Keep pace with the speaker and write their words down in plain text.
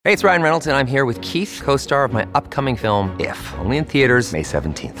Hey, it's Ryan Reynolds, and I'm here with Keith, co-star of my upcoming film, If, only in theaters May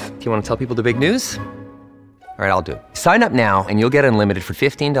 17th. Do you want to tell people the big news? All right, I'll do it. Sign up now and you'll get unlimited for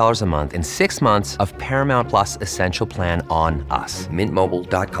 $15 a month and 6 months of Paramount Plus Essential Plan on us.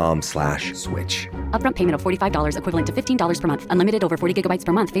 MintMobile.com/switch. Upfront payment of $45 equivalent to $15 per month. Unlimited over 40 gigabytes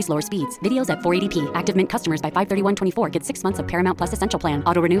per month. Face lower speeds. Videos at 480p. Active Mint customers by 531.24 get 6 months of Paramount Plus Essential Plan.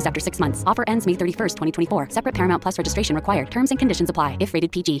 Auto renews after 6 months. Offer ends May 31st, 2024. Separate Paramount Plus registration required. Terms and conditions apply if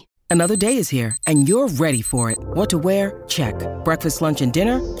rated PG. Another day is here, and you're ready for it. What to wear? Check. Breakfast, lunch, and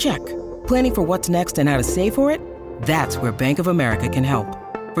dinner? Check. Planning for what's next and how to save for it? That's where Bank of America can help.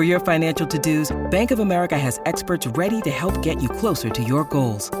 For your financial to-dos, Bank of America has experts ready to help get you closer to your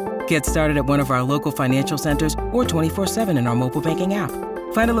goals. Get started at one of our local financial centers or 24/7 in our mobile banking app.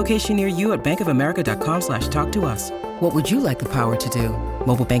 Find a location near you at bankofamerica.com/talktous. What would you like the power to do?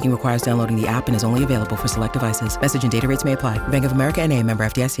 Mobile banking requires downloading the app and is only available for select devices. Message and data rates may apply. Bank of America N.A., member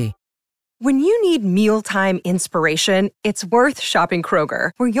FDIC. When you need mealtime inspiration, it's worth shopping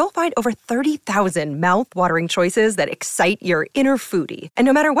Kroger, where you'll find over 30,000 mouth-watering choices that excite your inner foodie. And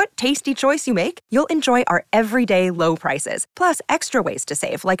no matter what tasty choice you make, you'll enjoy our everyday low prices, plus extra ways to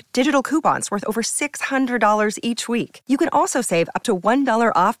save, like digital coupons worth over $600 each week. You can also save up to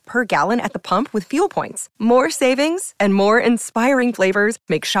 $1 off per gallon at the pump with fuel points. More savings and more inspiring flavors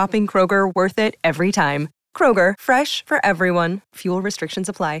make shopping Kroger worth it every time. Kroger, fresh for everyone. Fuel restrictions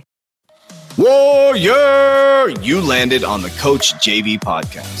apply. Warrior! You landed on the Coach JV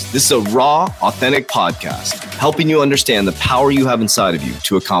podcast. This is a raw, authentic podcast, helping you understand the power you have inside of you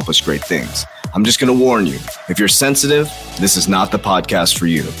to accomplish great things. I'm just going to warn you, if you're sensitive, this is not the podcast for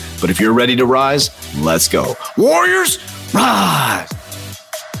you. But if you're ready to rise, let's go. Warriors, rise!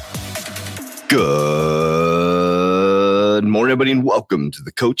 Good morning, everybody, and welcome to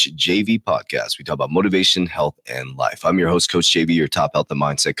the Coach JV podcast. We talk about motivation, health, and life. I'm your host, Coach JV, your top health and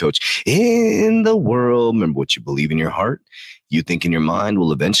mindset coach in the world. Remember, what you believe in your heart, you think in your mind,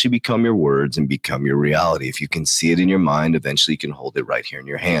 will eventually become your words and become your reality. If you can see it in your mind, eventually you can hold it right here in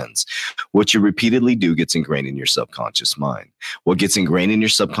your hands. What you repeatedly do gets ingrained in your subconscious mind. What gets ingrained in your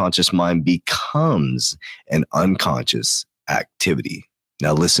subconscious mind becomes an unconscious activity.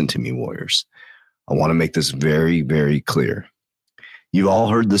 Now listen to me, warriors. I want to make this very, very clear. You've all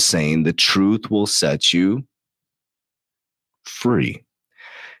heard the saying, the truth will set you free.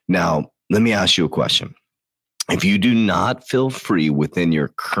 Now, let me ask you a question. If you do not feel free within your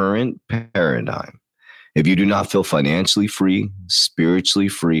current paradigm, if you do not feel financially free, spiritually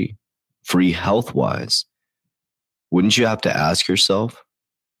free, free health-wise, wouldn't you have to ask yourself,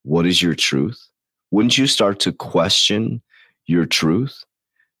 what is your truth? Wouldn't you start to question your truth?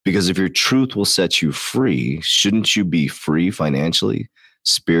 Because if your truth will set you free, shouldn't you be free financially,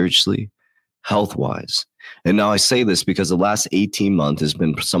 spiritually, health-wise? And now I say this because the last 18 months has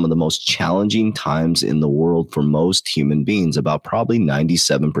been some of the most challenging times in the world for most human beings, about probably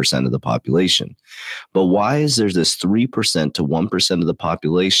 97% of the population. But why is there this 3% to 1% of the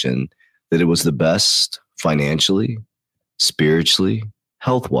population that it was the best financially, spiritually,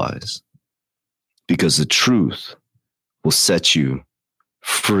 health-wise? Because the truth will set you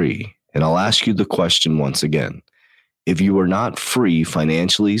free. And I'll ask you the question once again. If you are not free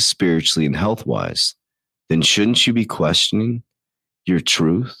financially, spiritually, and health-wise, then shouldn't you be questioning your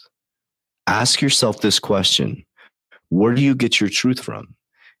truth? Ask yourself this question. Where do you get your truth from?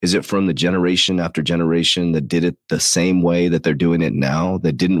 Is it from the generation after generation that did it the same way that they're doing it now,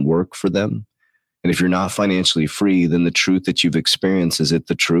 that didn't work for them? And if you're not financially free, then the truth that you've experienced, is it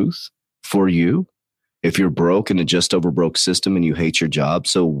the truth for you? If you're broke in a just over broke system and you hate your job,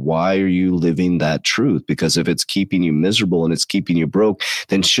 so why are you living that truth? Because if it's keeping you miserable and it's keeping you broke,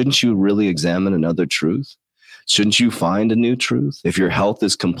 then shouldn't you really examine another truth? Shouldn't you find a new truth? If your health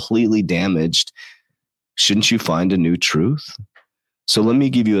is completely damaged, shouldn't you find a new truth? So let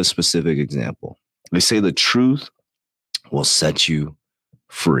me give you a specific example. They say the truth will set you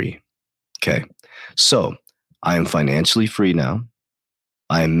free. Okay. So I am financially free now.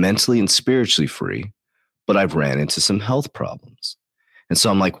 I am mentally and spiritually free. But I've ran into some health problems. And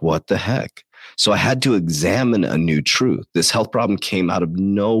so I'm like, what the heck? So I had to examine a new truth. This health problem came out of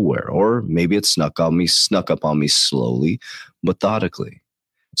nowhere, or maybe it snuck up on me slowly, methodically.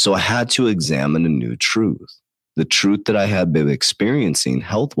 So I had to examine a new truth. The truth that I had been experiencing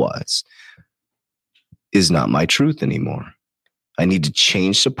health-wise is not my truth anymore. I need to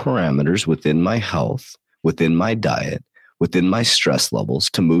change the parameters within my health, within my diet, within my stress levels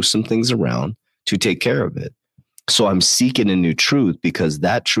to move some things around to take care of it. So I'm seeking a new truth because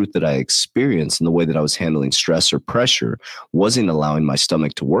that truth that I experienced in the way that I was handling stress or pressure wasn't allowing my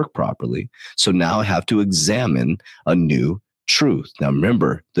stomach to work properly. So now I have to examine a new truth. Now,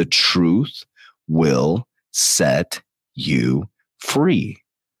 remember, the truth will set you free.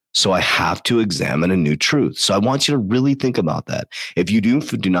 So I have to examine a new truth. So I want you to really think about that. If you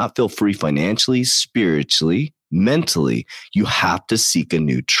do not feel free financially, spiritually, mentally, you have to seek a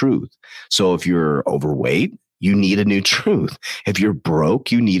new truth. So if you're overweight, you need a new truth. If you're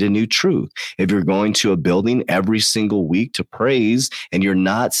broke, you need a new truth. If you're going to a building every single week to praise and you're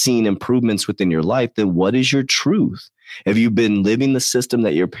not seeing improvements within your life, then what is your truth? If you've been living the system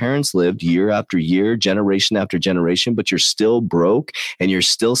that your parents lived year after year, generation after generation, but you're still broke and you're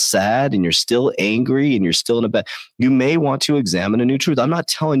still sad and you're still angry and you're still in a bad, you may want to examine a new truth. I'm not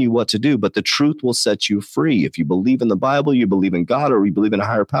telling you what to do, but the truth will set you free. If you believe in the Bible, you believe in God, or you believe in a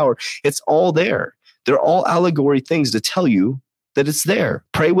higher power, it's all there. They're all allegory things to tell you that it's there.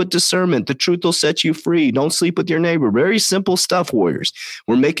 Pray with discernment. The truth will set you free. Don't sleep with your neighbor. Very simple stuff, warriors.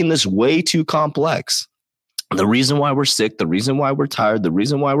 We're making this way too complex. The reason why we're sick, the reason why we're tired, the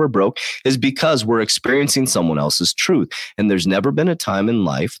reason why we're broke is because we're experiencing someone else's truth. And there's never been a time in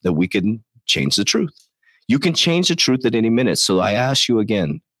life that we can change the truth. You can change the truth at any minute. So I ask you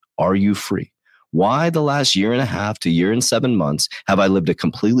again, are you free? Why the last year and a half to year and 7 months have I lived a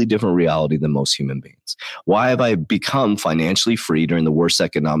completely different reality than most human beings? Why have I become financially free during the worst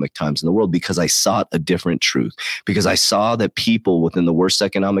economic times in the world? Because I sought a different truth. Because I saw that people within the worst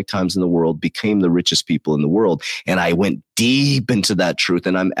economic times in the world became the richest people in the world. And I went deep into that truth,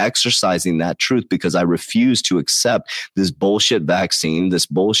 and I'm exercising that truth because I refuse to accept this bullshit vaccine, this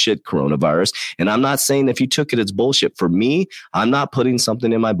bullshit coronavirus. And I'm not saying if you took it, it's bullshit. For me, I'm not putting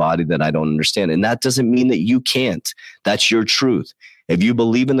something in my body that I don't understand. And that doesn't mean that you can't. That's your truth. If you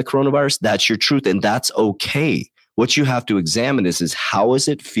believe in the coronavirus, that's your truth, and that's okay. What you have to examine is how is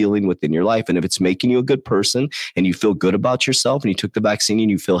it feeling within your life? And if it's making you a good person and you feel good about yourself and you took the vaccine and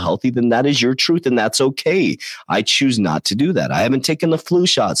you feel healthy, then that is your truth and that's okay. I choose not to do that. I haven't taken the flu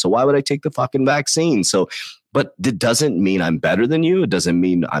shot, so why would I take the fucking vaccine? But it doesn't mean I'm better than you. It doesn't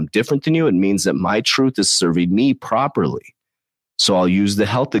mean I'm different than you. It means that my truth is serving me properly. So I'll use the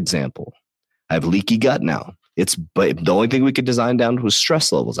health example. I have leaky gut now. But the only thing we could design down was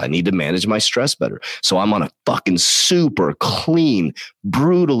stress levels. I need to manage my stress better. So I'm on a fucking super clean,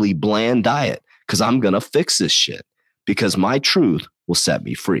 brutally bland diet because I'm going to fix this shit because my truth will set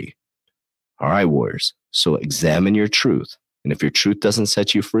me free. All right, warriors. So examine your truth. And if your truth doesn't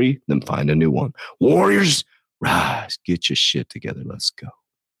set you free, then find a new one. Warriors, rise, get your shit together. Let's go.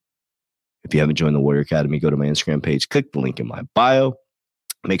 If you haven't joined the Warrior Academy, go to my Instagram page, click the link in my bio.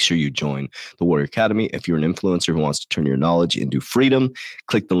 Make sure you join the Warrior Academy. If you're an influencer who wants to turn your knowledge into freedom,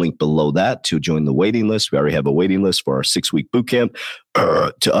 click the link below that to join the waiting list. We already have a waiting list for our 6-week bootcamp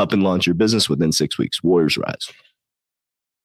to up and launch your business within 6 weeks. Warriors rise.